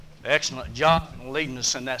Excellent job in leading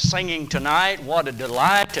us in that singing tonight. What a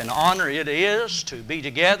delight and honor it is to be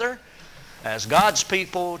together as God's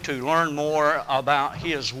people to learn more about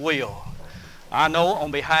His will. I know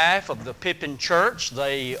on behalf of the Pippin Church,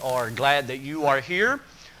 they are glad that you are here.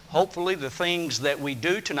 Hopefully the things that we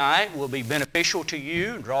do tonight will be beneficial to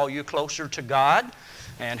you, draw you closer to God,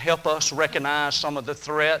 and help us recognize some of the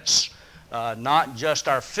threats, not just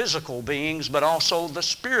our physical beings, but also the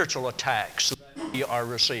spiritual attacks that we are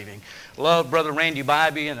receiving. Love Brother Randy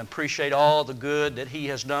Bybee and appreciate all the good that he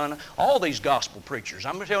has done. All these gospel preachers.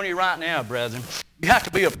 I'm telling you right now, brethren, you have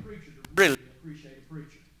to be a preacher to really appreciate a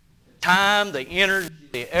preacher. The time, the energy,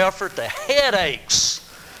 the effort, the headaches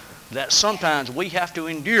that sometimes we have to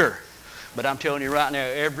endure. But I'm telling you right now,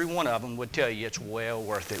 every one of them would tell you it's well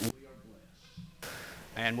worth it.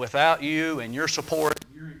 And without you and your support,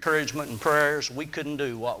 your encouragement and prayers, we couldn't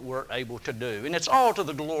do what we're able to do. And it's all to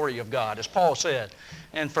the glory of God. As Paul said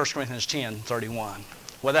in 1 Corinthians 10:31,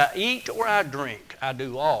 whether I eat or I drink, I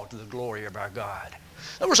do all to the glory of our God.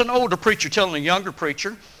 There was an older preacher telling a younger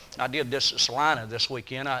preacher, I did this at Salina this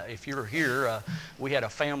weekend. If you're here, we had a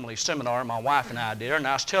family seminar, my wife and I did, and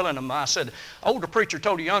I was telling them, I said, older preacher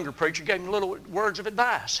told a younger preacher, gave him little words of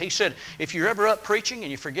advice. He said, if you're ever up preaching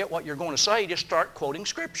and you forget what you're going to say, just start quoting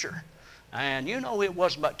Scripture. And you know, it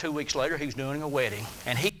was about 2 weeks later, he was doing a wedding,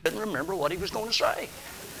 and he couldn't remember what he was going to say.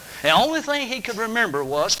 The only thing he could remember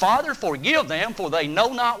was, Father, forgive them, for they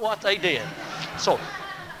know not what they did. So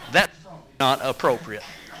that's not appropriate.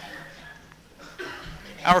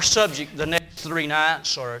 Our subject the next 3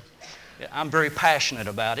 nights I'm very passionate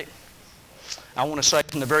about it. I want to say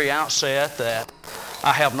from the very outset that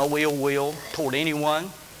I have no ill will toward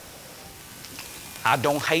anyone. I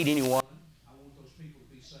don't hate anyone. I want those people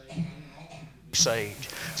to be saved. I want all people to be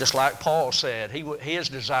saved. Just like Paul said, his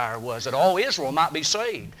desire was that all Israel might be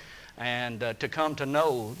saved and to come to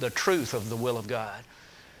know the truth of the will of God.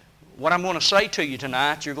 What I'm going to say to you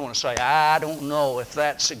tonight, you're going to say, I don't know if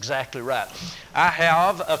that's exactly right. I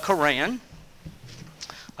have a Quran,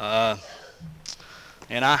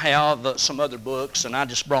 and I have some other books, and I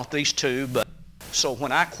just brought these two. But so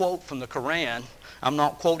when I quote from the Quran, I'm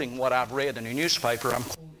not quoting what I've read in a newspaper. I'm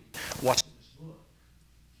quoting what's in this book.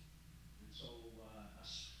 And so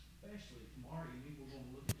especially tomorrow evening, we're going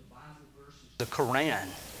to look at the Bible verses, the Quran,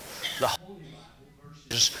 the Holy Bible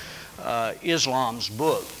verses, Islam's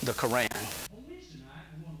book, the Quran. On Wednesday night,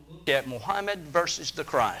 we're going to look at Muhammad versus the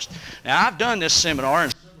Christ. Now, I've done this seminar,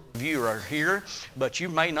 and several of you are here, but you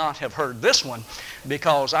may not have heard this one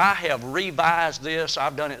because I have revised this.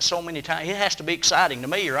 I've done it so many times. It has to be exciting to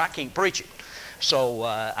me or I can't preach it. So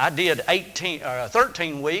I did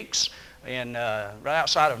 13 weeks right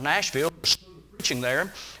outside of Nashville, preaching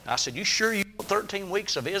there. I said, you sure you want 13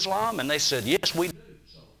 weeks of Islam? And they said, yes, we do.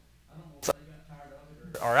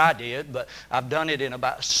 Or I did, but I've done it in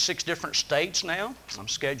about 6 different states now. I'm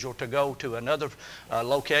scheduled to go to another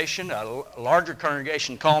location. A larger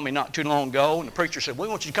congregation called me not too long ago, and the preacher said, we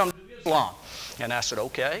want you to come to Islam. And I said,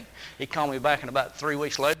 okay. He called me back in about 3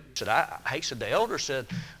 weeks later. He said, the elder said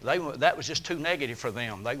that was just too negative for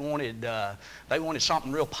them. They wanted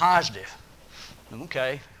something real positive.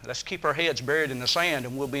 Okay, let's keep our heads buried in the sand,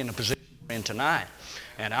 and we'll be in the position we're in tonight.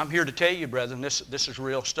 And I'm here to tell you, brethren, this is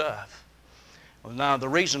real stuff. Now, the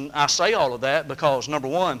reason I say all of that, because number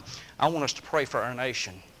one, I want us to pray for our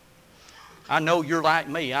nation. I know you're like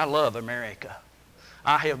me. I love America.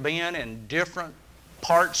 I have been in different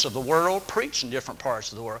parts of the world, preached in different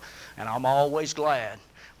parts of the world, and I'm always glad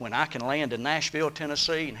when I can land in Nashville,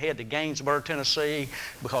 Tennessee, and head to Gainesburg, Tennessee,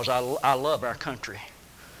 because I love our country.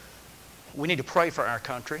 We need to pray for our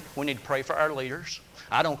country. We need to pray for our leaders.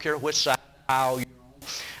 I don't care which side of the aisle you're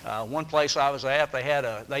on. One place I was at,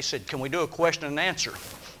 they said, can we do a question and answer?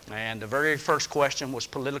 And the very first question was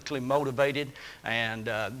politically motivated, and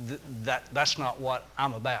that's not what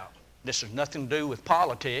I'm about. This has nothing to do with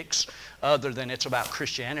politics other than it's about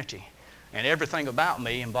Christianity. And everything about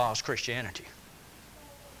me involves Christianity.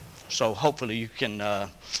 So hopefully you can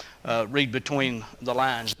read between the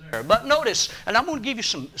lines there. But notice, and I'm going to give you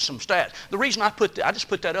some stats. The reason I just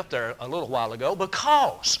put that up there a little while ago,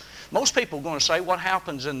 because most people are going to say what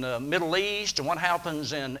happens in the Middle East and what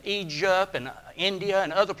happens in Egypt and India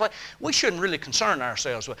and other places. We shouldn't really concern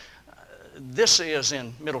ourselves with. This is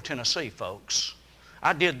in Middle Tennessee, folks.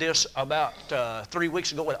 I did this about 3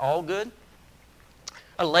 weeks ago at Allgood.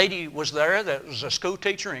 A lady was there that was a school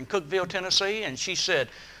teacher in Cookeville, Tennessee, and she said,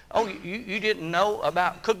 oh, you didn't know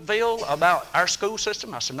about Cookeville, about our school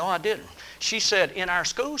system? I said, no, I didn't. She said, in our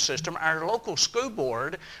school system, our local school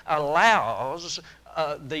board allows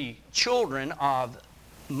the children of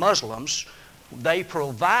Muslims they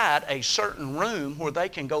provide a certain room where they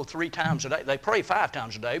can go 3 times a day. They pray 5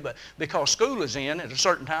 times a day, but because school is in at a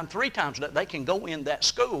certain time, 3 times a day, they can go in that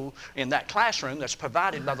school, in that classroom that's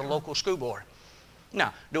provided by the local school board.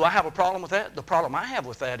 Now, do I have a problem with that? The problem I have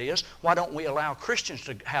with that is, why don't we allow Christians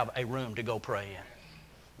to have a room to go pray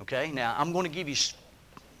in? Okay, now I'm going to give you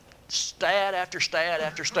stat after stat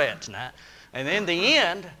after stat tonight. And in the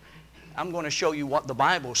end, I'm going to show you what the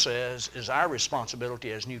Bible says is our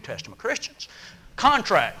responsibility as New Testament Christians.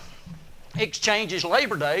 Contract exchanges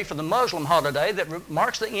Labor Day for the Muslim holiday that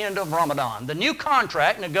marks the end of Ramadan. The new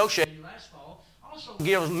contract negotiated last fall also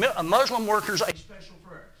gives Muslim workers a special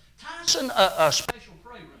prayer. A special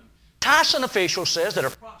prayer room. Tyson official says that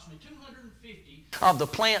approximately 250 of the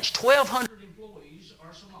plant's 1,200 employees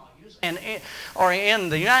are Somalis and are in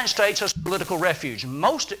the United States as political refuge.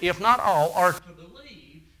 Most, if not all, are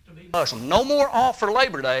Muslim. No more off for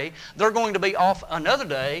Labor Day. They're going to be off another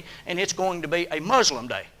day, and it's going to be a Muslim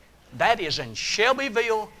day. That is in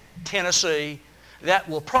Shelbyville, Tennessee. That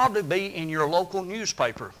will probably be in your local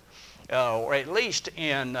newspaper, or at least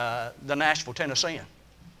in the Nashville Tennessean.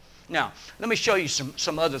 Now, let me show you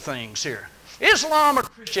some other things here. Islam or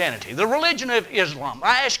Christianity? The religion of Islam.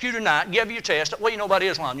 I ask you tonight, give you a test. What do you know about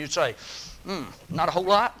Islam? You'd say, not a whole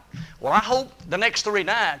lot. Well, I hope the next 3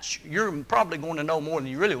 nights you're probably going to know more than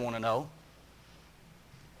you really want to know.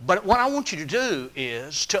 But what I want you to do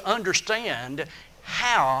is to understand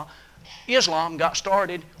how Islam got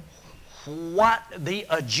started, what the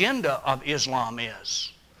agenda of Islam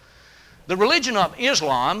is. The religion of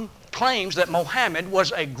Islam claims that Muhammad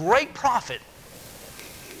was a great prophet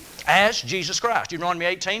as Jesus Christ. Deuteronomy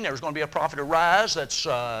 18, there's going to be a prophet arise that's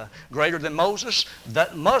greater than Moses.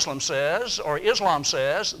 That Muslim says, or Islam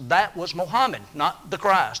says, that was Muhammad, not the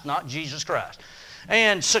Christ, not Jesus Christ.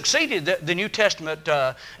 And succeeded the New Testament,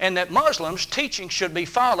 and that Muslims' teaching should be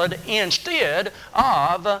followed instead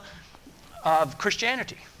of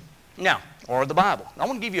Christianity. Now, or the Bible. I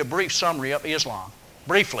want to give you a brief summary of Islam,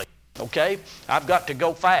 briefly. Okay, I've got to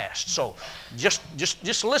go fast, so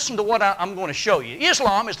just listen to what I'm going to show you.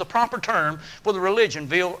 Islam is the proper term for the religion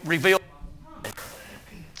revealed by Muhammad.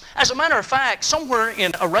 As a matter of fact, somewhere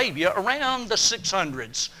in Arabia around the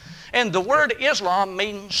 600s, and the word Islam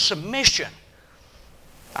means submission.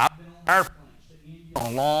 I've been on airplanes to India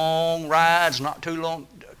on long rides, not too long,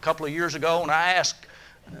 a couple of years ago, and I asked,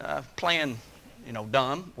 playing,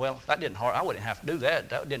 dumb. Well, that didn't hard. I wouldn't have to do that.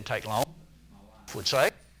 That didn't take long. My wife would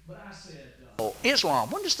say. But I said, Islam,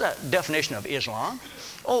 what is the definition of Islam?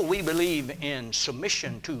 Oh, we believe in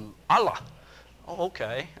submission to Allah. Oh,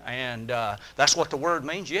 okay. And that's what the word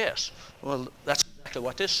means? Yes. Well, that's exactly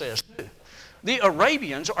what this says too. The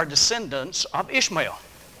Arabians are descendants of Ishmael.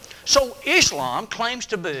 So Islam claims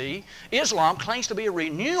to be a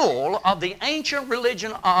renewal of the ancient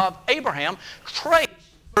religion of Abraham traced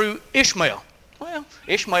through Ishmael. Well,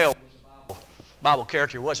 Ishmael Bible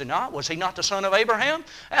character, was he not? Was he not the son of Abraham?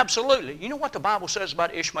 Absolutely. You know what the Bible says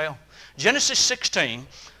about Ishmael? Genesis 16,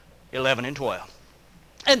 11 and 12.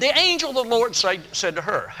 And the angel of the Lord said to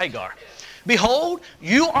her, Hagar, behold,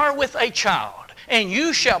 you are with a child, and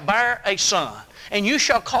you shall bear a son, and you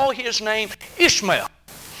shall call his name Ishmael,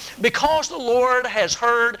 because the Lord has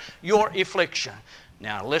heard your affliction.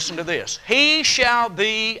 Now listen to this. He shall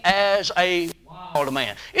be as a wild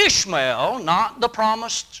man. Ishmael, not the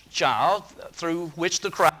promised child through which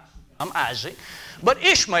the Christ will come, Isaac, but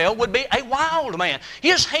Ishmael would be a wild man.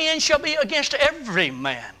 His hand shall be against every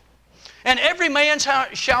man, and every man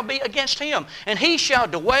shall be against him, and he shall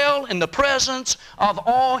dwell in the presence of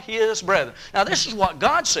all his brethren. Now this is what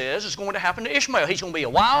God says is going to happen to Ishmael. He's going to be a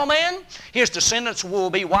wild man, his descendants will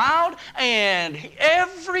be wild, and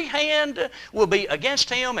every hand will be against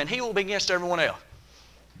him, and he will be against everyone else.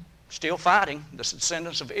 Still fighting the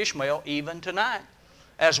descendants of Ishmael even tonight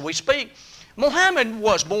as we speak. Muhammad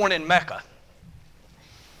was born in Mecca,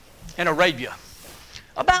 in Arabia,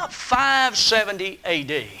 about 570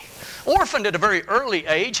 A.D. Orphaned at a very early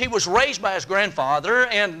age, he was raised by his grandfather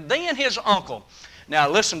and then his uncle. Now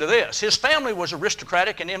listen to this. His family was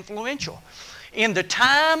aristocratic and influential. In the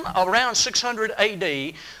time around 600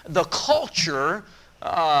 A.D., the culture,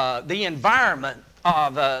 the environment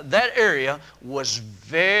of that area was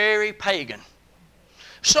very pagan.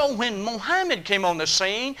 So when Muhammad came on the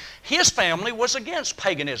scene, his family was against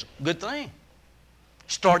paganism. Good thing.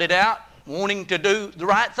 Started out wanting to do the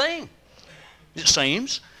right thing, it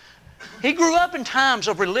seems. He grew up in times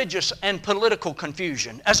of religious and political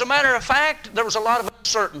confusion. As a matter of fact, there was a lot of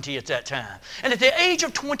uncertainty at that time. And at the age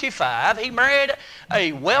of 25, he married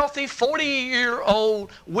a wealthy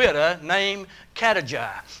 40-year-old widow named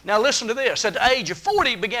Khadijah. Now listen to this. At the age of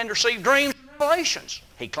 40, he began to receive dreams and revelations,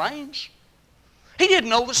 he claims. He didn't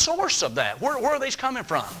know the source of that. Where are these coming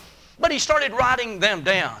from? But he started writing them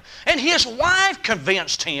down. And his wife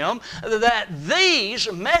convinced him that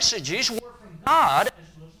these messages were from God, as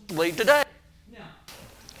Muslims believe today. Now,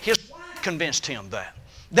 his wife convinced him that.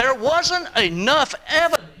 There wasn't enough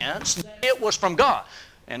evidence that it was from God.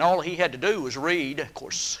 And all he had to do was read, of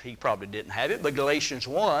course, he probably didn't have it, but Galatians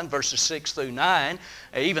 1, verses 6 through 9,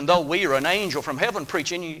 even though we are an angel from heaven,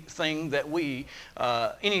 preach anything that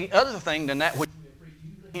any other thing than that which we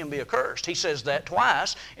preach, him be accursed. He says that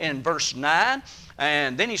twice in verse 9,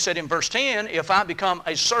 and then he said in verse 10, if I become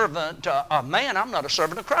a servant of man, I'm not a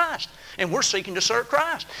servant of Christ. And we're seeking to serve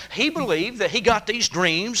Christ. He believed that he got these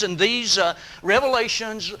dreams and these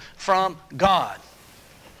revelations from God.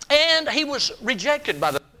 And he was rejected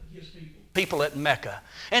by the people at Mecca.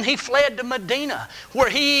 And he fled to Medina, where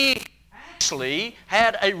he actually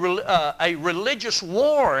had a religious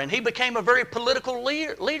war, and he became a very political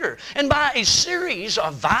leader. And by a series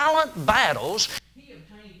of violent battles, he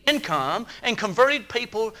obtained income and converted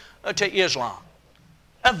people to Islam.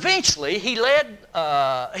 Eventually, he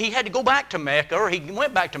had to go back to Mecca, or he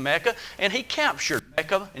went back to Mecca, and he captured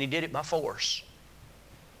Mecca, and he did it by force.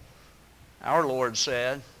 Our Lord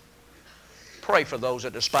said, pray for those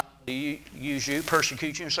that despise you, use you,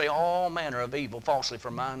 persecute you, and say all manner of evil falsely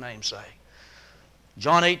for my name's sake.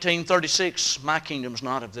 John 18:36, my kingdom's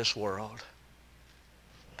not of this world.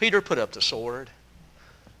 Peter put up the sword.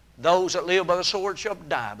 Those that live by the sword shall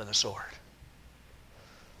die by the sword.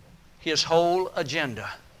 His whole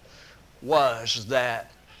agenda was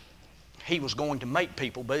that he was going to make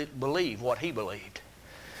people believe what he believed.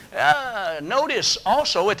 Notice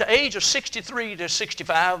also at the age of 63 to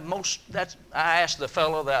 65, I asked the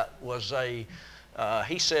fellow that was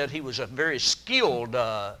he said he was a very skilled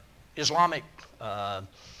Islamic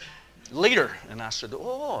leader. And I said,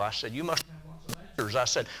 you must have lots of answers. I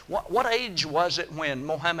said, what age was it when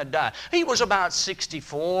Muhammad died? He was about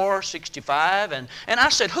 64, 65. And I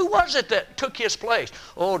said, who was it that took his place?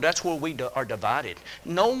 Oh, that's where we are divided.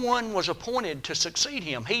 No one was appointed to succeed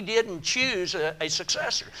him. He didn't choose a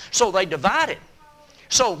successor. So they divided.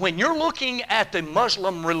 So when you're looking at the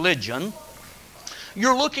Muslim religion,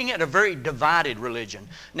 you're looking at a very divided religion.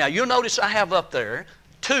 Now, you'll notice I have up there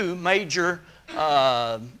two major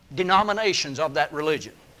denominations of that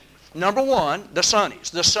religion. Number one, the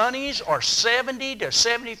Sunnis. The Sunnis are 70 to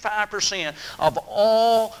 75% of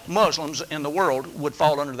all Muslims in the world would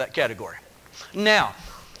fall under that category. Now,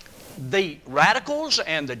 the radicals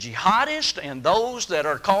and the jihadists and those that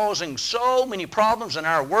are causing so many problems in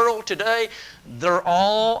our world today, they're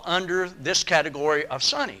all under this category of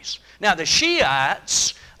Sunnis. Now, the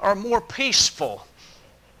Shiites are more peaceful.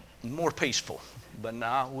 But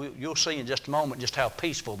now you'll see in just a moment just how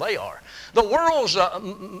peaceful they are. The world's,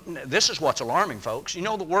 this is what's alarming, folks. You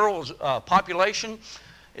know the world's population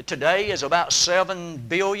today is about 7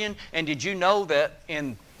 billion. And did you know that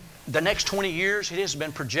in the next 20 years it has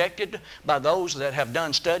been projected by those that have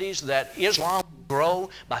done studies that Islam will grow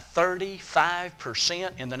by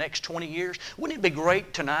 35% in the next 20 years? Wouldn't it be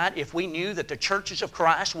great tonight if we knew that the churches of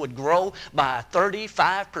Christ would grow by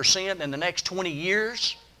 35% in the next 20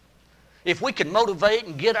 years? If we could motivate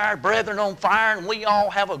and get our brethren on fire and we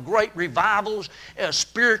all have a great revival, a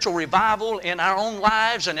spiritual revival in our own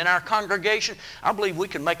lives and in our congregation, I believe we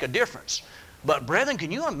can make a difference. But brethren,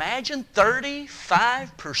 can you imagine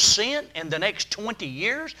 35% in the next 20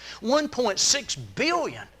 years? 1.6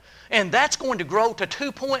 billion. And that's going to grow to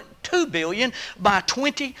 2.2 billion by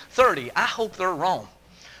 2030. I hope they're wrong.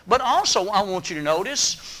 But also I want you to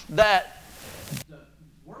notice that the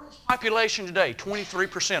world's population today,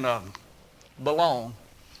 23% of them, belong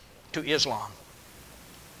to Islam.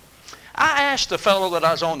 I asked the fellow that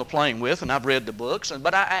I was on the plane with, and I've read the books,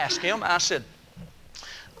 but I asked him, I said,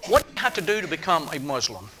 what do you have to do to become a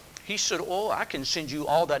Muslim? He said, I can send you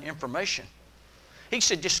all that information. He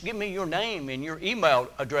said, just give me your name and your email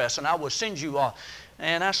address, and I will send you all.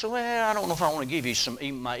 And I said, I don't know if I want to give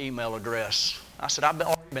you my email address. I said, I've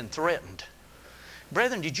already been threatened.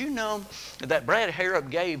 Brethren, did you know that Brad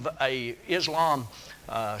Harrop gave a Islam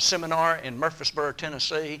seminar in Murfreesboro,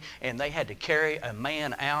 Tennessee, and they had to carry a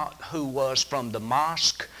man out who was from the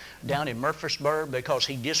mosque down in Murfreesboro because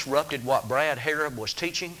he disrupted what Brad Harrop was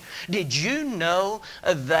teaching? Did you know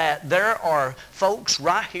that there are folks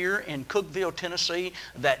right here in Cookeville, Tennessee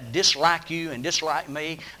that dislike you and dislike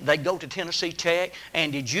me? They go to Tennessee Tech,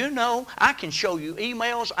 and did you know I can show you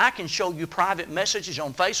emails, I can show you private messages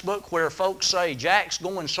on Facebook where folks say, Jack's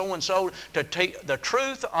going so-and-so to take the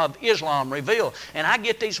truth of Islam revealed. And I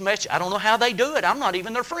get these messages. I don't know how they do it. I'm not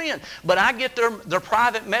even their friend. But I get their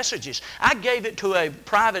private messages. I gave it to a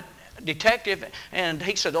private detective, and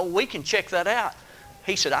he said, we can check that out.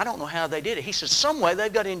 He said, I don't know how they did it. He said, some way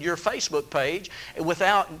they've got into your Facebook page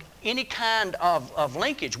without any kind of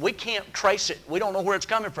linkage. We can't trace it. We don't know where it's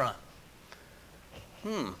coming from.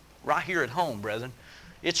 Right here at home, brethren.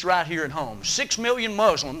 It's right here at home. 6 million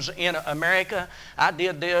Muslims in America. I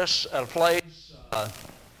did this at a place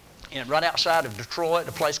right outside of Detroit,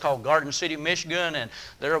 a place called Garden City, Michigan, and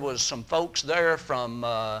there was some folks there from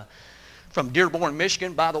Dearborn,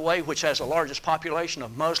 Michigan, by the way, which has the largest population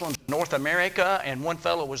of Muslims in North America, and one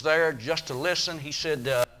fellow was there just to listen. He said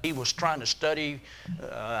he was trying to study.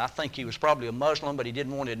 I think he was probably a Muslim, but he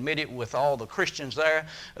didn't want to admit it with all the Christians there.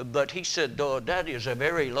 But he said, that is a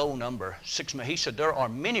very low number. 6 million. He said, there are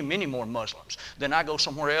many, many more Muslims. Then I go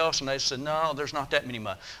somewhere else, and they said, no, there's not that many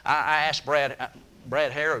more. I asked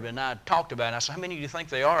Brad Harrod and I talked about it. I said, how many do you think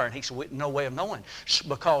they are? And he said, no way of knowing.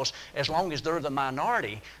 Because as long as they're the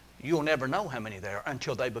minority, you'll never know how many there are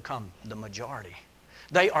until they become the majority.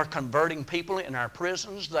 They are converting people in our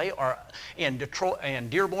prisons. They are in Detroit and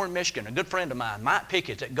Dearborn, Michigan. A good friend of mine, Mike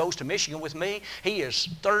Pickett, that goes to Michigan with me, he is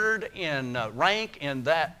third in rank in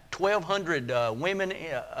that 1,200 women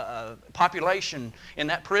population in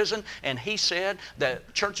that prison. And he said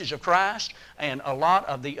that Churches of Christ and a lot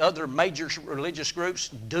of the other major religious groups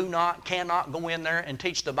cannot go in there and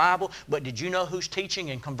teach the Bible. But did you know who's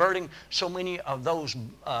teaching and converting so many of those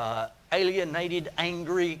alienated,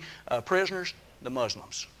 angry prisoners? The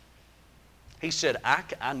Muslims. He said,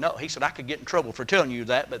 I know. He said, I could get in trouble for telling you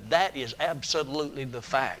that, but that is absolutely the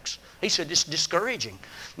facts. He said, it's discouraging.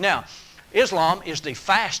 Now, Islam is the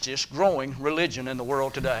fastest growing religion in the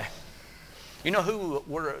world today. You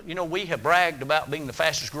know we have bragged about being the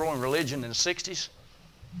fastest growing religion in the 60s.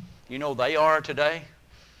 You know they are today.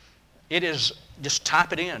 It is, just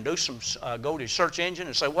type it in, go to search engine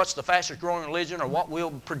and say, what's the fastest growing religion or what will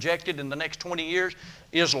be projected in the next 20 years?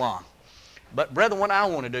 Islam. But brethren, what I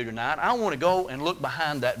want to do tonight, I want to go and look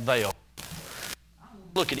behind that veil. I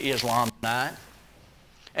want to look at Islam tonight.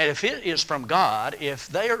 And if it is from God, if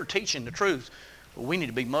they are teaching the truth, we need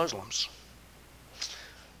to be Muslims.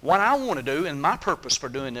 What I want to do, and my purpose for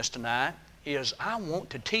doing this tonight, is I want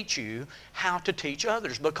to teach you how to teach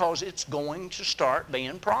others, because it's going to start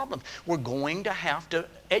being problems. We're going to have to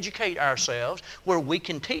educate ourselves where we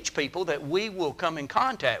can teach people that we will come in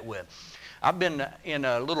contact with. I've been in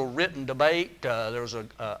a little written debate. There was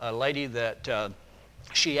a lady that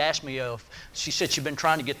she asked me she said she'd been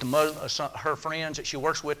trying to get her friends that she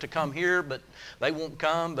works with to come here, but they won't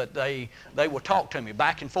come, but they will talk to me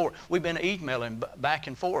back and forth. We've been emailing back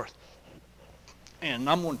and forth. And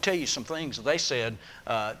I'm going to tell you some things that they said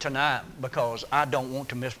tonight, because I don't want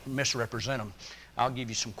to misrepresent them. I'll give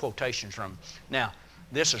you some quotations from them. Now,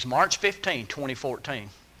 this is March 15, 2014.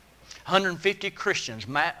 150 Christians,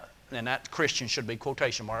 and that Christian should be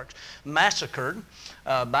quotation marks, massacred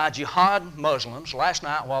by jihad Muslims last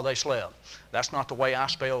night while they slept. That's not the way I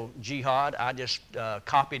spell jihad. I just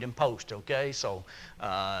copied and posted, okay? So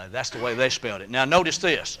that's the way they spelled it. Now notice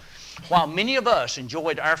this. While many of us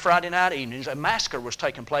enjoyed our Friday night evenings, a massacre was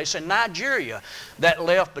taking place in Nigeria that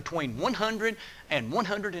left between 100 and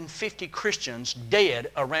 150 Christians dead,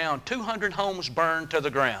 around 200 homes burned to the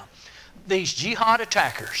ground. These jihad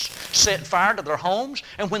attackers set fire to their homes,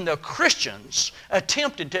 and when the Christians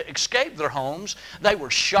attempted to escape their homes, they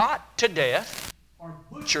were shot to death or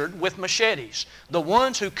butchered with machetes. The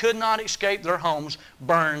ones who could not escape their homes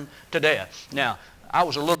burned to death. Now, I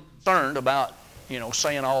was a little concerned about,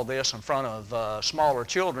 saying all this in front of smaller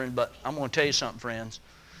children, but I'm going to tell you something, friends.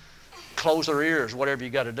 Close their ears, whatever you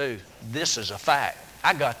got to do. This is a fact.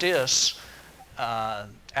 I got this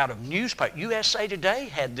out of newspaper. USA Today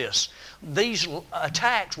had this. These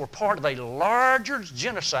attacks were part of a larger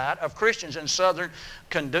genocide of Christians in southern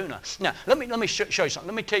Kaduna. Now, let me show you something.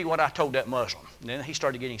 Let me tell you what I told that Muslim. And then he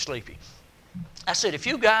started getting sleepy. I said, if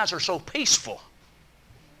you guys are so peaceful,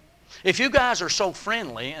 if you guys are so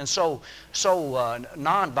friendly and so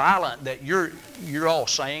nonviolent that you're all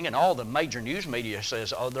saying, and all the major news media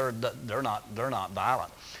says, oh, they're not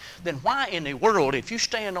violent, then why in the world, if you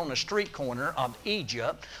stand on the street corner of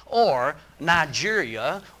Egypt or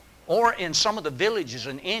Nigeria or in some of the villages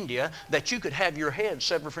in India, that you could have your head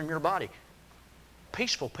severed from your body?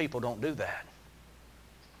 Peaceful people don't do that.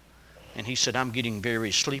 And he said, I'm getting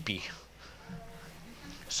very sleepy.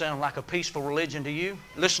 Sound like a peaceful religion to you?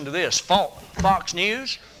 Listen to this. Fox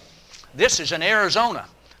News. This is in Arizona.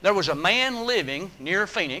 There was a man living near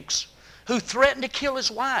Phoenix who threatened to kill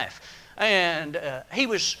his wife. And he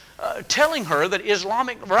was telling her that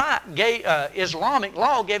Islamic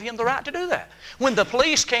law gave him the right to do that. When the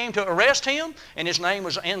police came to arrest him, and his name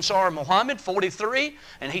was Ansar Muhammad, 43,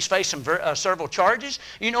 and he's facing several charges,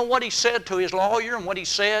 you know what he said to his lawyer and what he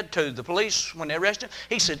said to the police when they arrested him?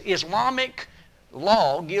 He said, Islamic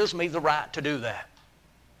law gives me the right to do that.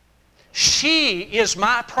 She is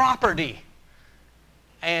my property.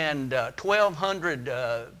 And 1,200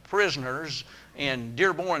 prisoners in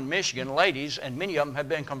Dearborn, Michigan, ladies, and many of them have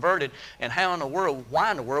been converted. And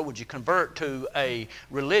why in the world would you convert to a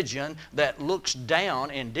religion that looks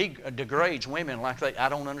down and degrades women like that? I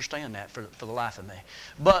don't understand that for the life of me.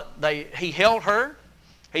 But he held her.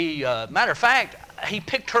 Matter of fact, he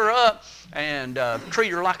picked her up and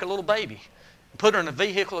treated her like a little baby. Put her in a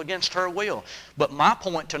vehicle against her will. But my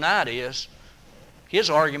point tonight is, his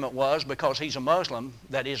argument was because he's a Muslim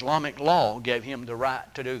that Islamic law gave him the right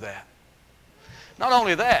to do that. Not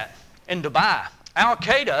only that, in Dubai,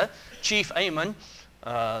 Al-Qaeda chief Ayman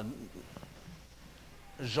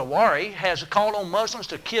Zawahiri has called on Muslims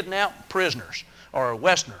to kidnap prisoners or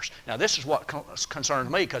Westerners. Now this is what concerns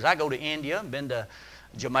me because I go to India, been to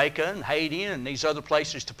Jamaica and Haiti and these other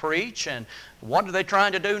places to preach, and what are they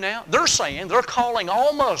trying to do now? They're calling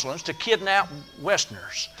all Muslims to kidnap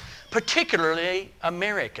Westerners, particularly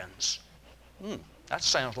Americans. That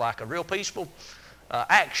sounds like a real peaceful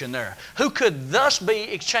action there. Who could thus be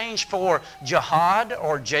exchanged for jihad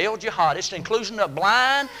or jail jihadists, including a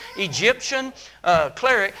blind Egyptian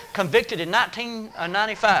cleric convicted in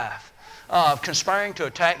 1995 of conspiring to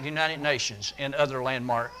attack the United Nations and other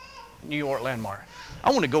New York landmark. I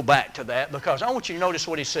want to go back to that because I want you to notice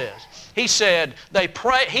what he says. He said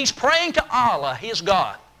he's praying to Allah, his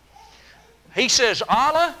God. He says,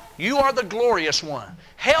 Allah, you are the glorious one.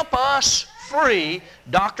 Help us free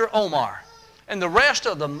Dr. Omar and the rest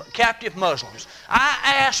of the captive Muslims. I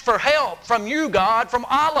ask for help from you, God, from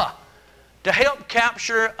Allah, to help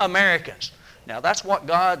capture Americans. Now that's what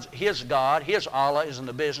his Allah, is in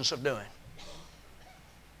the business of doing.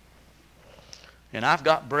 And I've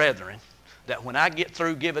got brethren that when I get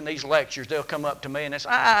through giving these lectures, they'll come up to me and they say,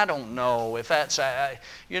 I don't know if that's,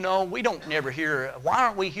 we don't never hear, why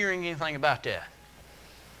aren't we hearing anything about that?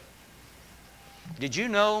 Did you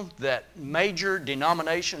know that major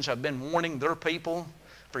denominations have been warning their people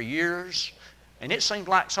for years? And it seems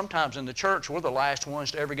like sometimes in the church we're the last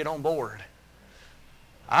ones to ever get on board.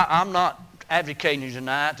 I'm not advocating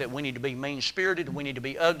tonight that we need to be mean-spirited, that we need to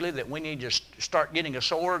be ugly, that we need to start getting a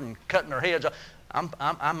sword and cutting their heads off.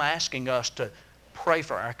 I'm asking us to pray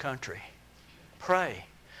for our country. Pray.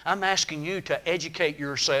 I'm asking you to educate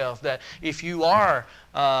yourself that if you are,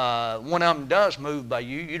 one of them does move by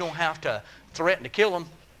you, you don't have to threaten to kill them.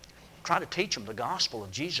 Try to teach them the gospel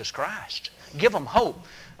of Jesus Christ. Give them hope.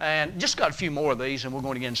 And just got a few more of these and we're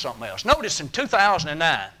going to get into something else. Notice in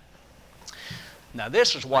 2009, now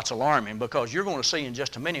this is what's alarming because you're going to see in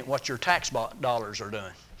just a minute what your tax dollars are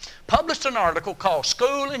doing. Published an article called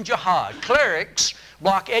School in Jihad, Clerics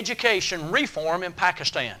Block Education Reform in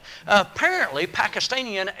Pakistan. Apparently,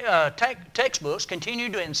 Pakistani textbooks continue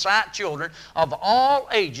to incite children of all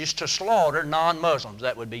ages to slaughter non-Muslims.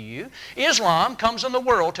 That would be you. Islam comes in the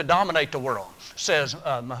world to dominate the world, says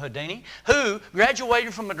Mahadini, who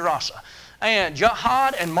graduated from madrasa. And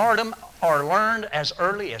jihad and martyrdom are learned as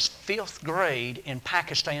early as 5th grade in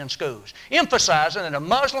Pakistan schools, emphasizing that a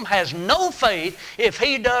Muslim has no faith if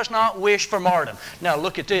he does not wish for martyrdom. Now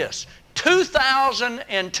look at this.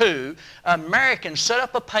 2002, Americans set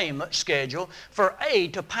up a payment schedule for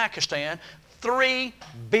aid to Pakistan, $3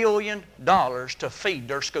 billion to feed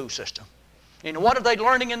their school system. And what are they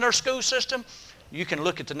learning in their school system? You can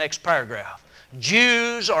look at the next paragraph.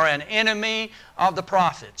 Jews are an enemy of the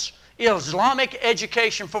prophets. Islamic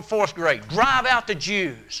education for 4th grade. Drive out the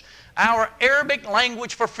Jews. Our Arabic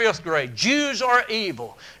language for 5th grade. Jews are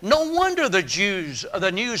evil. No wonder the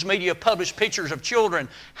news media published pictures of children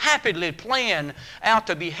happily playing out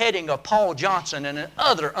the beheading of Paul Johnson and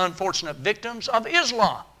other unfortunate victims of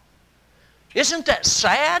Islam. Isn't that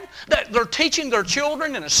sad that they're teaching their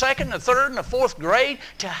children in the 2nd, the 3rd, and the 4th grade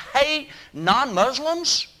to hate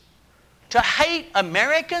non-Muslims? To hate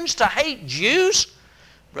Americans? To hate Jews?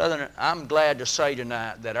 Brethren, I'm glad to say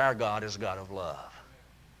tonight that our God is a God of love.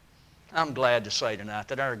 I'm glad to say tonight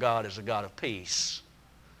that our God is a God of peace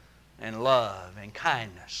and love and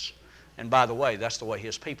kindness. And by the way, that's the way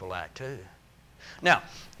His people act too. Now,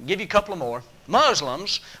 I'll give you a couple of more.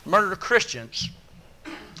 Muslims murder Christians.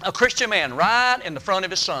 A Christian man right in the front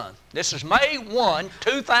of his son. This is May 1,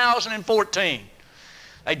 2014.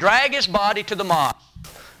 They drag his body to the mosque.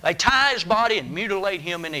 They tie his body and mutilate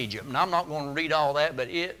him in Egypt. And I'm not going to read all that, but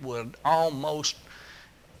it would almost,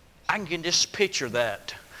 I can just picture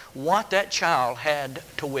that, what that child had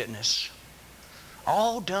to witness.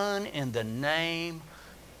 All done in the name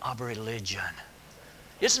of religion.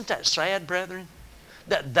 Isn't that sad, brethren?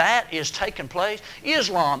 That is taking place.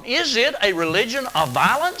 Islam, is it a religion of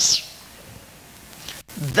violence?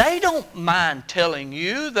 They don't mind telling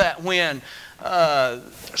you that when the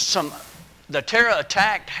terror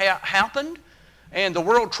attack happened and the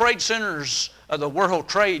World Trade Centers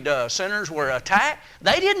were attacked,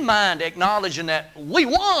 they didn't mind acknowledging that we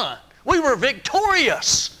won. We were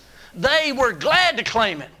victorious. They were glad to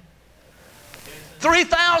claim it.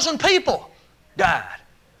 3,000 people died.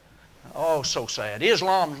 Oh, so sad.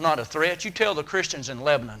 Islam is not a threat. You tell the Christians in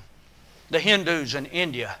Lebanon, the Hindus in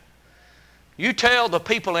India. You tell the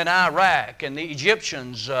people in Iraq and the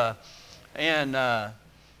Egyptians or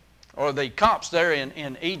the Copts there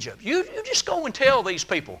in Egypt. You just go and tell these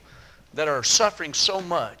people that are suffering so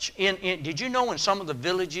much. Did you know in some of the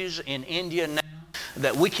villages in India now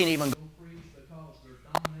that we can't even go preach because they're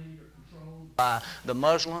dominated or controlled by the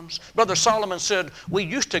Muslims? Brother Solomon said, we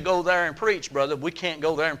used to go there and preach, brother. We can't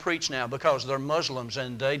go there and preach now because they're Muslims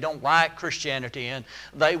and they don't like Christianity, and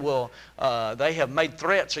they have made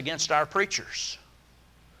threats against our preachers.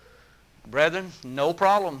 Brethren, no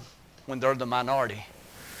problem when they're the minority.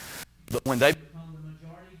 But when they become the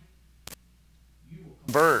majority, you will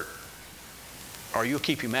convert, or you'll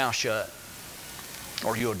keep your mouth shut,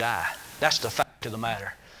 or you'll die. That's the fact of the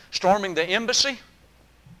matter. Storming the embassy,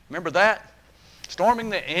 remember that? Storming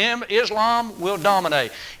the Islam will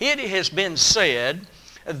dominate. It has been said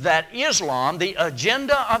that Islam, the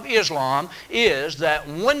agenda of Islam, is that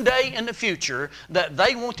one day in the future that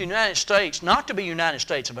they want the United States not to be United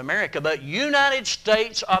States of America, but United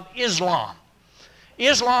States of Islam.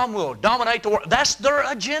 Islam will dominate the world. That's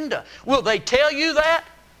their agenda. Will they tell you that?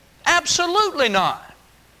 Absolutely not.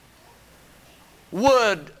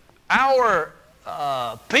 Would our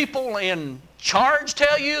people in charge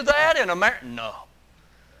tell you that in America? No.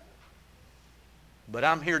 But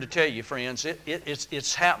I'm here to tell you, friends,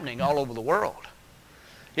 it's happening all over the world.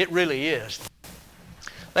 It really is.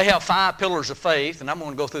 They have 5 pillars of faith, and I'm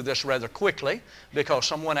going to go through this rather quickly because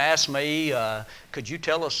someone asked me, could you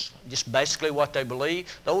tell us just basically what they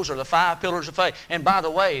believe? Those are the 5 pillars of faith. And by the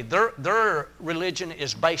way, their religion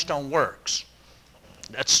is based on works.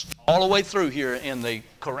 That's all the way through here in the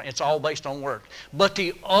Quran. It's all based on work. But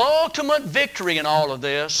the ultimate victory in all of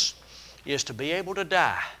this is to be able to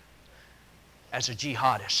die as a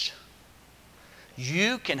jihadist.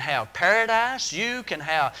 You can have paradise.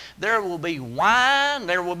 There will be wine,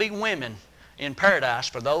 there will be women in paradise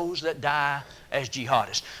for those that die as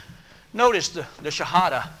jihadists. Notice the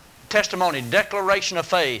Shahada, testimony, declaration of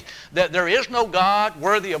faith, that there is no God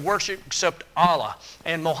worthy of worship except Allah,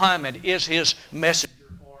 and Muhammad is His messenger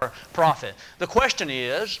or prophet. The question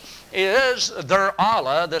is their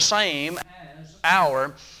Allah the same as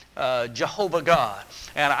our Jehovah God?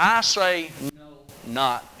 And I say no,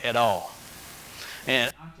 not at all.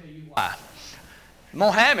 And I'll tell you why.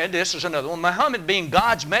 Muhammad, this is another one. Muhammad, being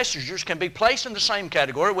God's messengers, can be placed in the same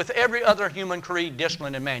category with every other human creed,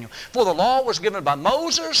 discipline, and manual. For the law was given by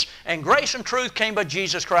Moses, and grace and truth came by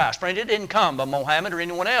Jesus Christ. Friend, it didn't come by Muhammad or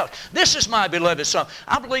anyone else. This is my beloved Son.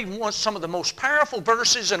 I believe some of the most powerful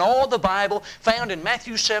verses in all the Bible found in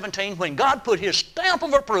Matthew 17 when God put His stamp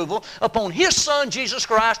of approval upon His Son, Jesus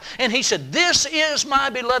Christ, and He said, "This is my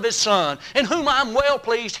beloved Son, in whom I'm well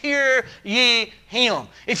pleased. Hear ye Him."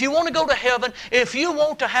 If you want to go to heaven, if you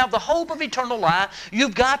want to have the hope of eternal life,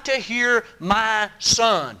 you've got to hear my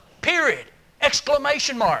Son. Period.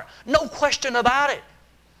 Exclamation mark. No question about it.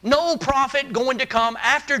 No prophet going to come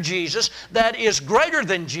after Jesus that is greater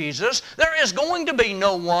than Jesus. There is going to be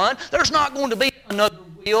no one. There's not going to be another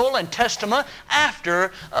will and testament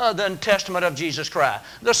after the testament of Jesus Christ.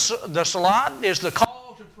 The Salat is the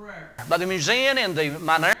call to prayer. By the muezzin and the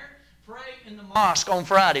manar, pray in the mosque on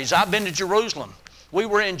Fridays. I've been to Jerusalem. We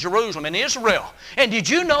were in Jerusalem, in Israel. And did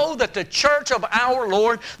you know that the church of our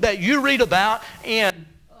Lord that you read about in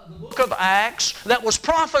the book of Acts, that was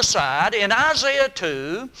prophesied in Isaiah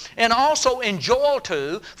 2 and also in Joel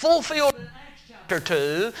 2, fulfilled in Acts chapter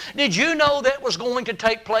 2, did you know that was going to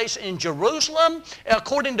take place in Jerusalem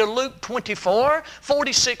according to Luke 24,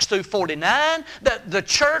 46 through 49, that the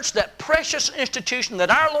church, that precious institution that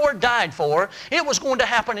our Lord died for, it was going to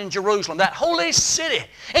happen in Jerusalem, that holy city.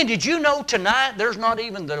 And did you know tonight there's not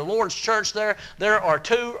even the Lord's church there? There are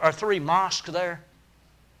 2 or 3 mosques there.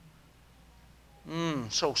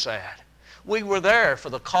 So sad. We were there for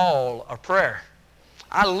the call of prayer.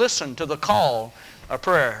 I listened to the call of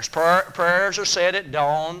prayers. Prayers are said at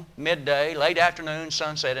dawn, midday, late afternoon,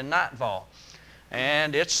 sunset, and nightfall.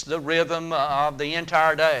 And it's the rhythm of the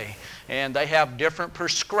entire day. And they have different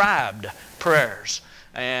prescribed prayers.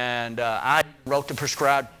 And I wrote the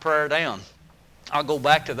prescribed prayer down. I'll go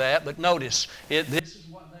back to that, but notice, this is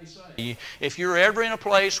what they say. If you're ever in a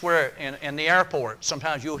place where, in the airport,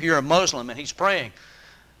 sometimes you'll hear a Muslim and he's praying.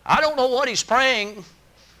 I don't know what he's praying,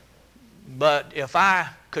 but if I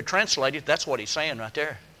could translate it, that's what he's saying right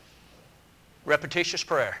there. Repetitious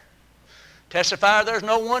prayer. Testify there's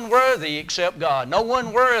no one worthy except God. No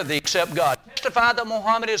one worthy except God. Testify that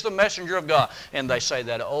Muhammad is the messenger of God. And they say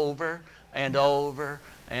that over and over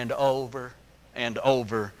and over and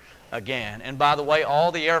over again. And by the way,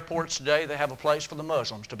 all the airports today, they have a place for the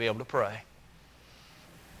Muslims to be able to pray.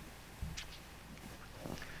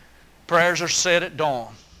 Prayers are said at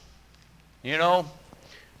dawn. You know,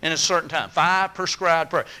 in a certain time. 5 prescribed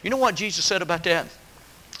prayers. You know what Jesus said about that?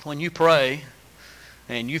 When you pray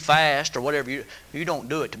and you fast or whatever, you don't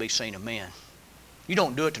do it to be seen of men. You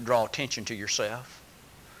don't do it to draw attention to yourself.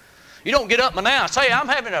 You don't get up and announce, hey, I'm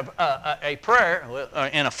having a prayer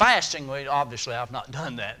and a fasting. Well, obviously, I've not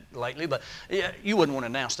done that lately, but you wouldn't want to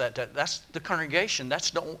announce that. That's the congregation.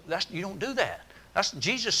 You don't do that.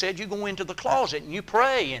 Jesus said you go into the closet and you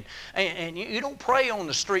pray, and you don't pray on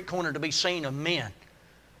the street corner to be seen of men.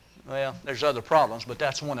 Well, there's other problems, but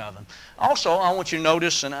that's one of them. Also, I want you to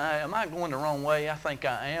notice, and am I going the wrong way? I think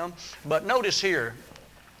I am. But notice here,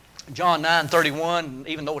 John 9:31,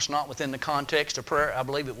 even though it's not within the context of prayer, I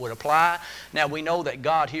believe it would apply. Now we know that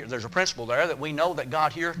God hears, there's a principle there, that we know that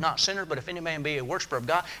God heareth not sinners, but if any man be a worshiper of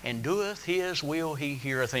God, and doeth His will, He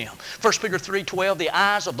heareth him. 1 Peter 3:12, the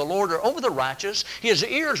eyes of the Lord are over the righteous, His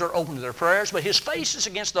ears are open to their prayers, but His face is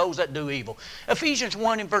against those that do evil. Ephesians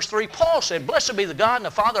 1 in verse 3, Paul said, Blessed be the God and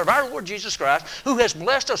the Father of our Lord Jesus Christ, who has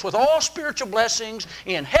blessed us with all spiritual blessings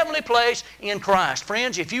in heavenly place in Christ.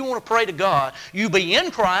 Friends, if you want to pray to God, you be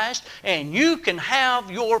in Christ, and you can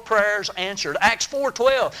have your prayers answered. Acts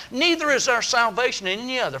 4:12, neither is there salvation in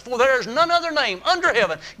any other, for there is none other name under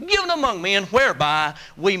heaven given among men whereby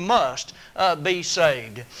we must be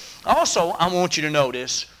saved. Also, I want you to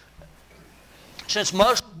notice, since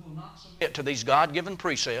Muslims will not submit to these God-given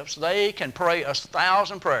precepts, they can pray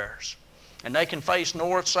 1,000 prayers, and they can face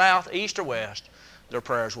north, south, east, or west. Their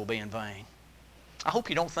prayers will be in vain. I hope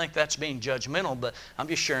you don't think that's being judgmental, but I'm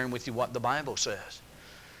just sharing with you what the Bible says.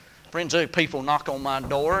 Friends, people knock on my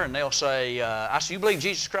door and they'll say, I say, you believe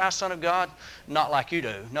Jesus Christ, Son of God? Not like you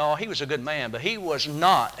do. No, He was a good man, but He's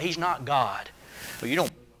not God. Well, you don't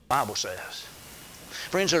believe what the Bible says.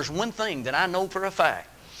 Friends, there's one thing that I know for a fact.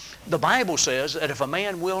 The Bible says that if a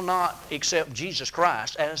man will not accept Jesus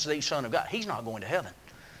Christ as the Son of God, he's not going to heaven.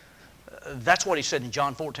 That's what He said in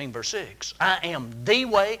John 14, verse 6. I am the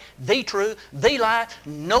way, the truth, the life.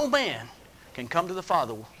 No man can come to the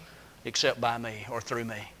Father except by me or through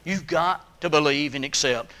me. You've got to believe and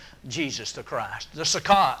accept Jesus the Christ. The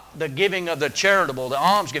zakat, the giving of the charitable, the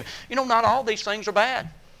almsgiving. You know, not all these things are bad.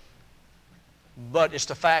 But it's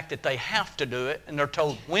the fact that they have to do it, and they're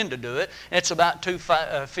told when to do it. And it's about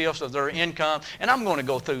 2/5 of their income. And I'm going to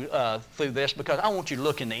go through this because I want you to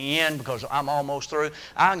look in the end, because I'm almost through.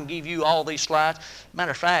 I can give you all these slides.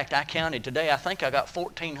 Matter of fact, I counted today. I think I got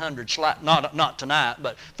 1,400 slides. Not tonight,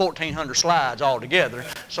 but 1,400 slides altogether.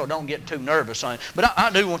 So don't get too nervous on it. But I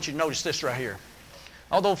do want you to notice this right here.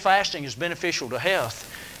 Although fasting is beneficial to health,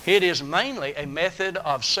 it is mainly a method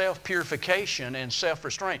of self-purification and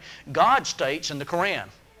self-restraint. God states in the Quran,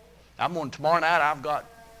 tomorrow night I've got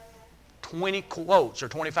 20 quotes or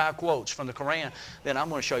 25 quotes from the Quran, then I'm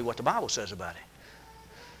going to show you what the Bible says about it.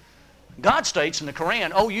 God states in the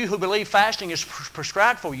Quran, O you who believe fasting is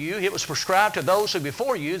prescribed for you, it was prescribed to those who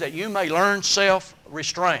before you, that you may learn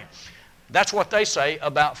self-restraint. That's what they say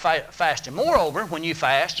about fasting. Moreover, when you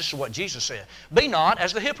fast, this is what Jesus said, be not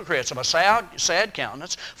as the hypocrites of a sad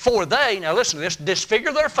countenance, for they, now listen to this,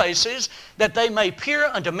 disfigure their faces, that they may appear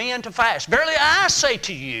unto men to fast. Verily I say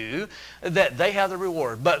to you, that they have the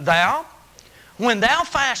reward. But thou, when thou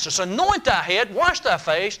fastest, anoint thy head, wash thy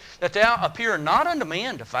face, that thou appear not unto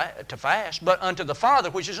men to fast, but unto the Father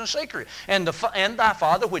which is in secret. And thy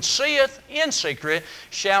Father which seeth in secret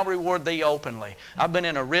shall reward thee openly. I've been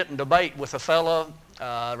in a written debate with a fellow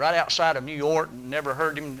right outside of New York. Never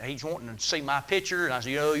heard him. He's wanting to see my picture. And I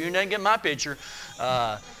said, you didn't get my picture.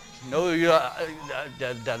 I don't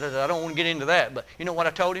want to get into that. But you know what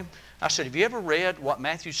I told him? I said, have you ever read what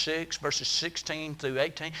Matthew 6, verses 16 through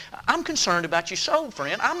 18? I'm concerned about your soul,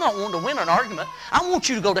 friend. I'm not wanting to win an argument. I want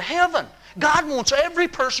you to go to heaven. God wants every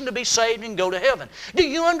person to be saved and go to heaven. Do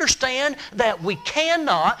you understand that we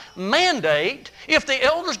cannot mandate, if the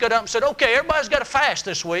elders got up and said, okay, everybody's got to fast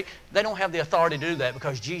this week, they don't have the authority to do that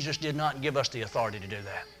because Jesus did not give us the authority to do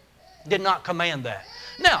that. did not command that.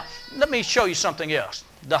 Now, let me show you something else.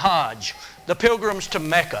 The Hajj, the pilgrims to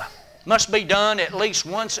Mecca, must be done at least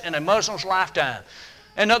once in a Muslim's lifetime.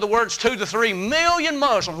 In other words, 2 to 3 million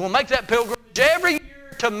Muslims will make that pilgrimage every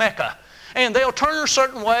year to Mecca. And they'll turn a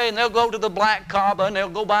certain way, and they'll go to the Black Kaaba, and they'll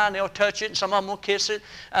go by and they'll touch it, and some of them will kiss it.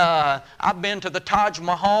 I've been to the Taj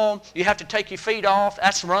Mahal. You have to take your feet off.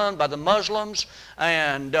 That's run by the Muslims.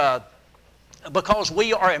 And because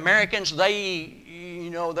we are Americans, they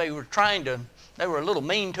were a little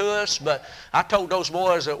mean to us, but I told those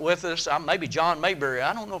boys that with us, maybe John Mayberry,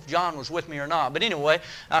 I don't know if John was with me or not, but anyway,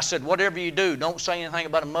 I said, whatever you do, don't say anything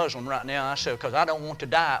about a Muslim right now. I said, because I don't want to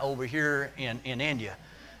die over here in India.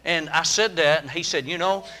 And I said that, and he said, you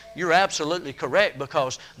know, you're absolutely correct,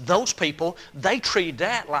 because those people, they treated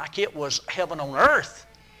that like it was heaven on earth.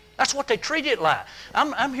 That's what they treated it like.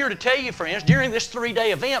 I'm here to tell you, friends, during this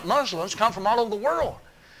 3-day event, Muslims come from all over the world.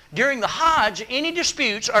 During the Hajj, any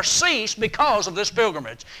disputes are ceased because of this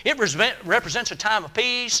pilgrimage. It represents a time of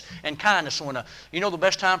peace and kindness. You know the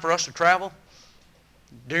best time for us to travel?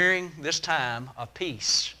 During this time of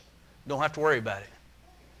peace. Don't have to worry about it.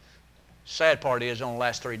 Sad part is it only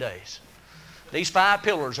lasts 3 days. These 5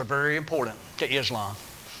 pillars are very important to Islam.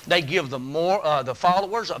 They give the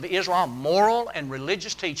followers of Islam moral and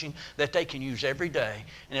religious teaching that they can use every day.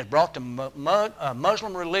 And it brought the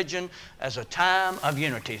Muslim religion as a time of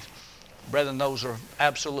unity. Brethren, those are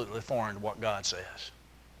absolutely foreign to what God says.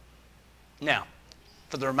 Now,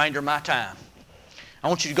 for the remainder of my time, I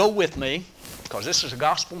want you to go with me, because this is a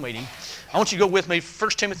gospel meeting. I want you to go with me 1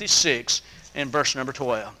 Timothy 6 and verse number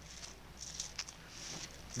 12.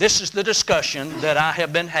 This is the discussion that I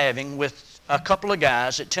have been having with a couple of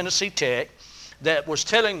guys at Tennessee Tech that was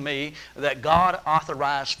telling me that God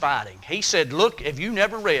authorized fighting. He said, look, if you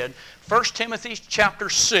never read 1 Timothy chapter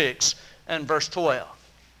 6 and verse 12.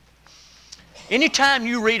 Anytime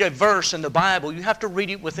you read a verse in the Bible, you have to read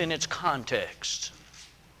it within its context.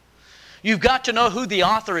 You've got to know who the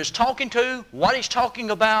author is talking to, what he's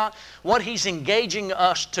talking about, what he's engaging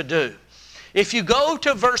us to do. If you go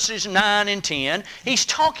to verses 9 and 10, he's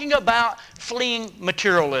talking about fleeing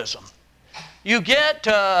materialism. You get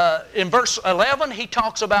in verse 11, he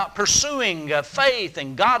talks about pursuing faith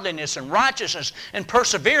and godliness and righteousness and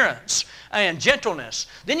perseverance and gentleness.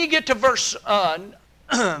 Then you get to verses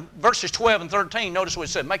 12 and 13. Notice what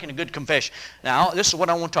it said, making a good confession. Now, this is what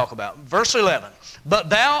I want to talk about. Verse 11, but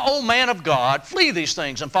thou, O man of God, flee these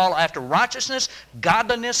things and follow after righteousness,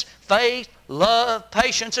 godliness, faith, love,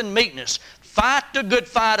 patience, and meekness. Fight the good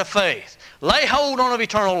fight of faith. Lay hold on of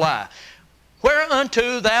eternal life,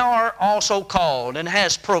 whereunto thou art also called, and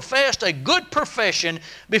hast professed a good profession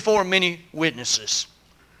before many witnesses.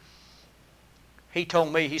 He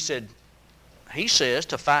told me, he says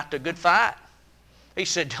to fight the good fight. He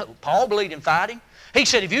said, Paul believed in fighting. He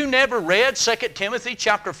said, have you never read 2 Timothy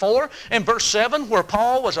chapter 4 and verse 7 where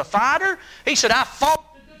Paul was a fighter? He said, I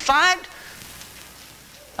fought the good fight.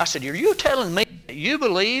 I said, are you telling me that you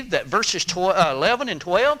believe that verses 11 and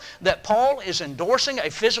 12 that Paul is endorsing a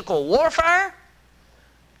physical warfare?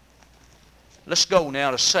 Let's go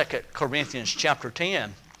now to 2 Corinthians chapter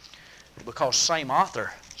 10, because same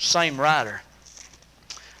author, same writer.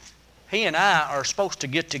 He and I are supposed to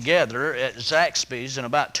get together at Zaxby's in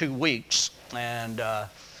about 2 weeks and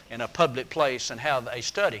in a public place and have a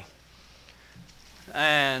study.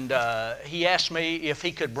 And he asked me if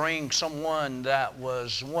he could bring someone that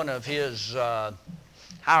was one of his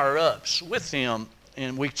higher-ups with him,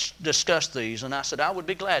 and we discussed these. And I said, I would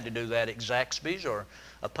be glad to do that at Zaxby's or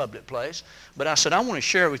a public place. But I said, I want to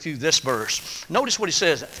share with you this verse. Notice what he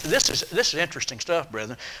says. This is interesting stuff,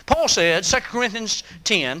 brethren. Paul said, 2 Corinthians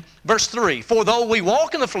 10, verse 3, for though we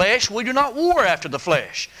walk in the flesh, we do not war after the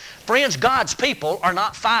flesh. Friends, God's people are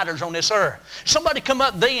not fighters on this earth. Somebody come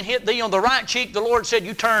up thee and hit thee on the right cheek, the Lord said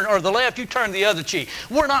you turn, or the left, you turn the other cheek.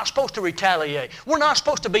 We're not supposed to retaliate. We're not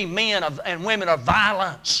supposed to be men and women of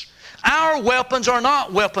violence. Our weapons are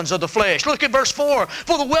not weapons of the flesh. Look at verse 4.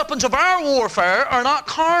 For the weapons of our warfare are not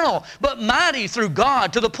carnal, but mighty through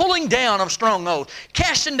God to the pulling down of strongholds,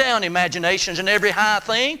 casting down imaginations and every high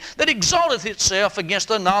thing that exalteth itself against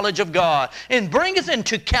the knowledge of God, and bringeth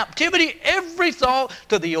into captivity every thought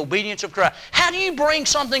to the obedience of Christ. How do you bring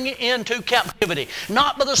something into captivity?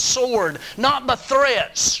 Not by the sword, not by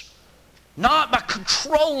threats, not by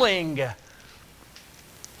controlling,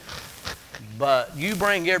 but you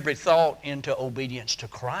bring every thought into obedience to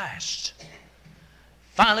Christ.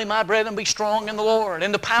 Finally, my brethren, be strong in the Lord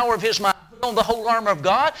and the power of His might. Put on the whole armor of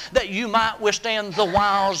God that you might withstand the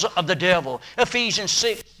wiles of the devil. Ephesians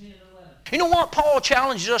 6. You know what Paul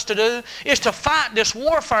challenges us to do? Is to fight this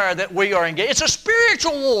warfare that we are engaged. It's a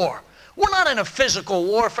spiritual war. We're not in a physical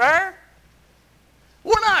warfare.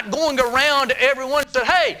 We're not going around to everyone and say,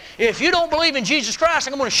 hey, if you don't believe in Jesus Christ,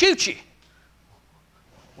 I'm going to shoot you.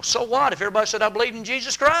 Well, so what if everybody said, I believe in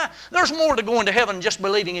Jesus Christ? There's more to going to heaven than just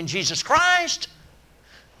believing in Jesus Christ.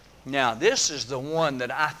 Now, this is the one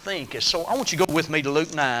that I think is so... I want you to go with me to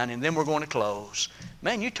Luke 9, and then we're going to close.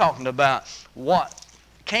 Man, you're talking about what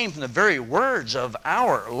came from the very words of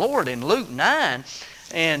our Lord in Luke 9.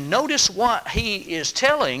 And notice what He is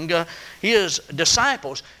telling His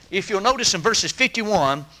disciples. If you'll notice in verses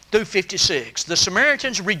 51 through 56, the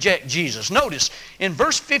Samaritans reject Jesus. Notice in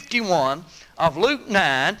verse 51 of Luke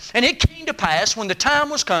 9, and it came to pass when the time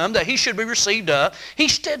was come that He should be received up, He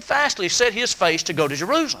steadfastly set His face to go to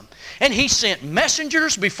Jerusalem. And He sent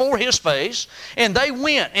messengers before His face, and they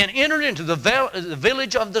went and entered into the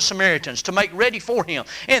village of the Samaritans to make ready for Him.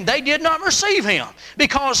 And they did not receive Him,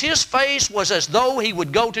 because His face was as though He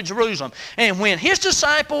would go to Jerusalem. And when His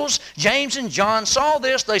disciples, James and John, saw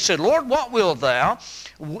this, they said, Lord, what wilt Thou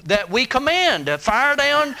that we command? Fire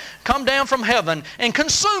come down from heaven and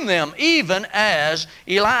consume them, even as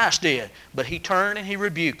Elias did. But He turned and He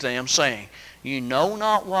rebuked them, saying, You know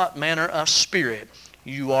not what manner of spirit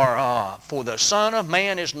you are of. For the Son of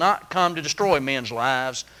Man is not come to destroy men's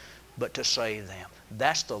lives, but to save them.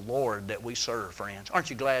 That's the Lord that we serve, friends.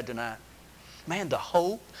 Aren't you glad tonight? Man, the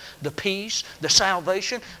hope, the peace, the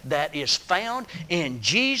salvation that is found in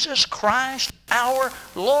Jesus Christ our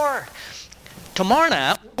Lord. Tomorrow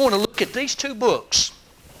night, we're going to look at these two books,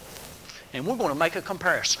 and we're going to make a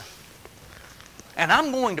comparison. And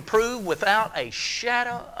I'm going to prove without a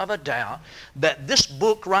shadow of a doubt that this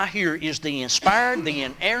book right here is the inspired, the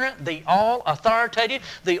inerrant, the all-authoritative,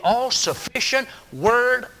 the all-sufficient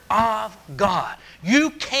Word of God.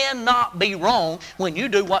 You cannot be wrong when you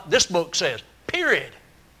do what this book says, period.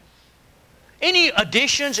 Any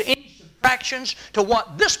additions, any subtractions to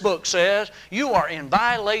what this book says, you are in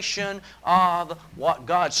violation of what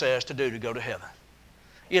God says to do to go to heaven.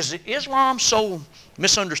 Is Islam so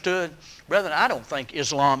misunderstood? Brethren, I don't think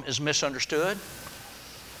Islam is misunderstood.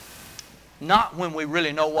 Not when we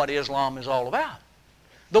really know what Islam is all about.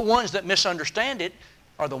 The ones that misunderstand it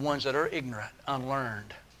are the ones that are ignorant,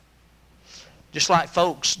 unlearned. Just like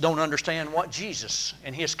folks don't understand what Jesus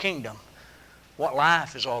and His kingdom, what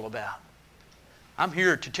life is all about. I'm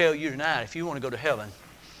here to tell you tonight, if you want to go to heaven,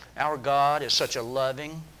 our God is such a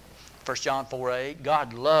loving, 1 John 4:8.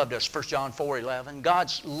 God loved us, 1 John 4:11.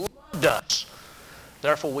 God's loved us.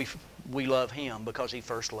 Therefore, we love Him because He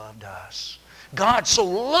first loved us. God so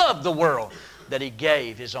loved the world that He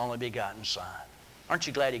gave His only begotten Son. Aren't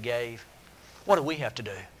you glad He gave? What do we have to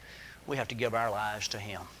do? We have to give our lives to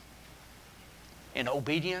Him in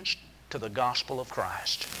obedience to the gospel of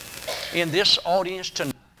Christ. In this audience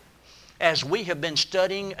tonight, as we have been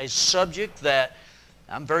studying a subject that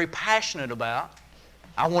I'm very passionate about,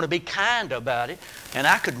 I want to be kind about it, and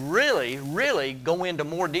I could really, really go into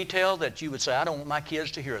more detail that you would say, I don't want my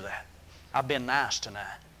kids to hear that. I've been nice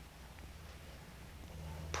tonight.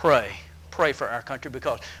 Pray. Pray for our country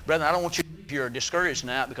because, brethren, I don't want you to leave here discouraged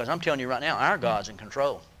tonight because I'm telling you right now, our God's in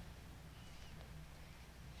control.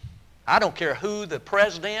 I don't care who the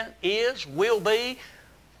president is, will be,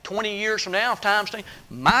 20 years from now, if time's changed,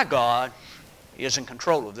 my God is in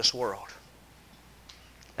control of this world.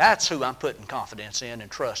 That's who I'm putting confidence in and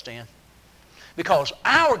trust in. Because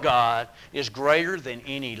our God is greater than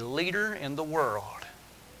any leader in the world.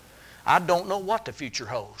 I don't know what the future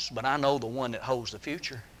holds, but I know the one that holds the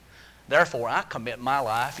future. Therefore, I commit my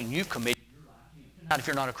life, and you commit your life. Tonight, if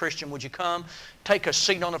you're not a Christian, would you come, take a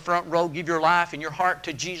seat on the front row, give your life and your heart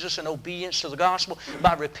to Jesus in obedience to the gospel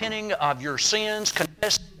by repenting of your sins,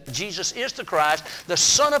 confessing that Jesus is the Christ, the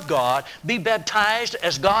Son of God, be baptized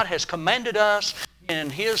as God has commanded us in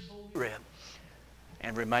His holy writ,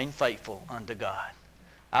 and remain faithful unto God.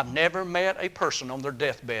 I've never met a person on their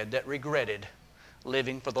deathbed that regretted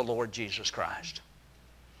living for the Lord Jesus Christ.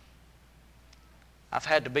 I've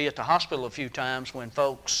had to be at the hospital a few times when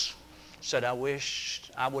folks said, I wish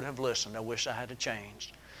I would have listened. I wish I had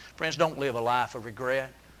changed. Friends, don't live a life of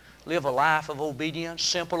regret. Live a life of obedience,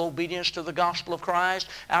 simple obedience to the gospel of Christ.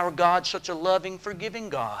 Our God's such a loving, forgiving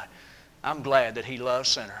God. I'm glad that He loves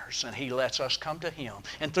sinners and He lets us come to Him.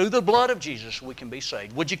 And through the blood of Jesus we can be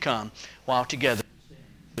saved. Would you come while together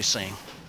we sing?